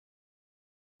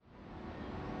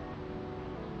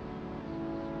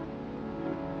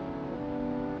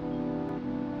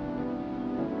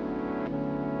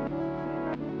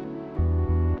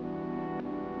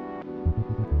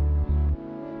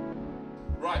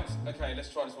Right, okay,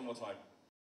 let's try this one more time.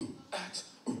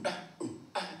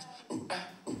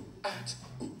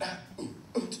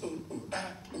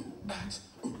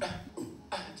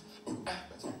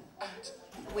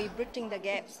 We're bridging the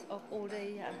gaps of all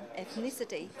the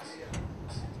ethnicity.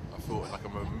 I feel like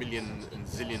I'm a million and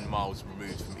zillion miles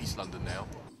removed from East London now.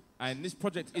 And this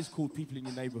project is called People in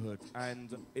Your Neighbourhood,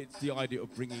 and it's the idea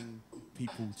of bringing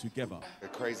people together. A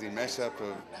crazy mashup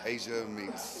of Asia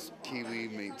meets Kiwi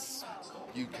meets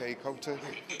UK culture.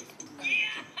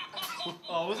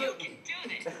 Oh, was it? You can do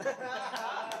it.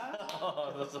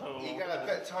 Oh, that's so You got a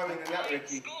better timing than that,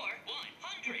 Ricky. Score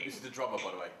 100. This is the drummer,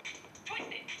 by the way. Twist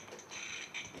it.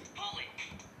 Pull it.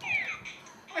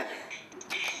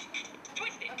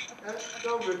 Twist it.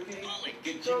 Go, Ricky. Pull it.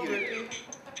 Get Go, jiggy. Ricky.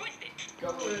 Twist it. Go,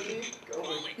 Ricky. Go,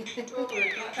 Pull Ricky. it. Go,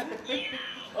 Ricky.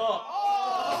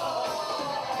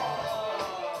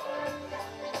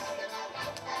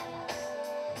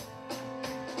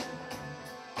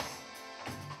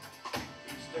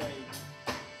 Each day,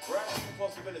 grasping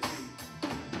possibility.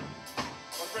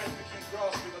 My friends, we keep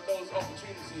grasping at those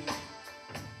opportunities.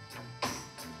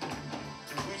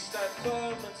 We stand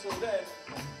firm until then.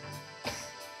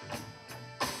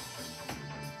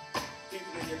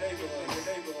 People in your neighborhood.